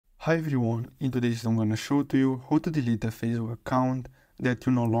Hi everyone, in today's video I'm going to show to you how to delete a Facebook account that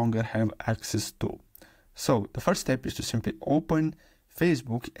you no longer have access to. So the first step is to simply open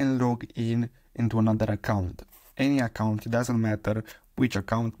Facebook and log in into another account. Any account, it doesn't matter which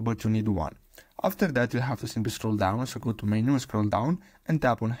account, but you need one. After that you'll have to simply scroll down, so go to menu and scroll down and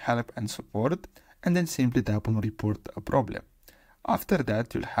tap on help and support and then simply tap on report a problem. After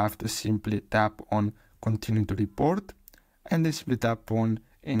that you'll have to simply tap on continue to report and then simply tap on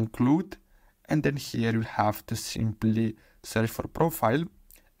include, and then here you have to simply search for profile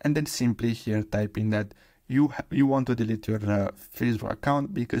and then simply here type in that you want to delete your Facebook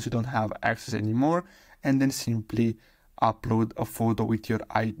account because you don't have access anymore, and then simply upload a photo with your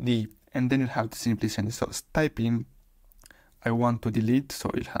ID and then you have to simply send it. So type in I want to delete,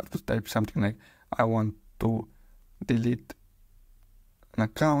 so you have to type something like I want to delete an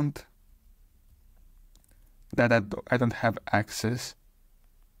account that I don't have access.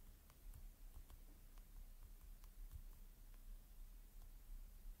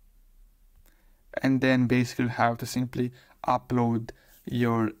 And then basically you have to simply upload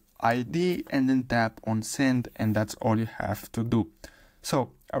your ID and then tap on send, and that's all you have to do.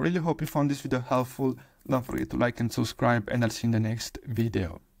 So I really hope you found this video helpful. Don't forget to like and subscribe, and I'll see you in the next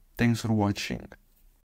video. Thanks for watching.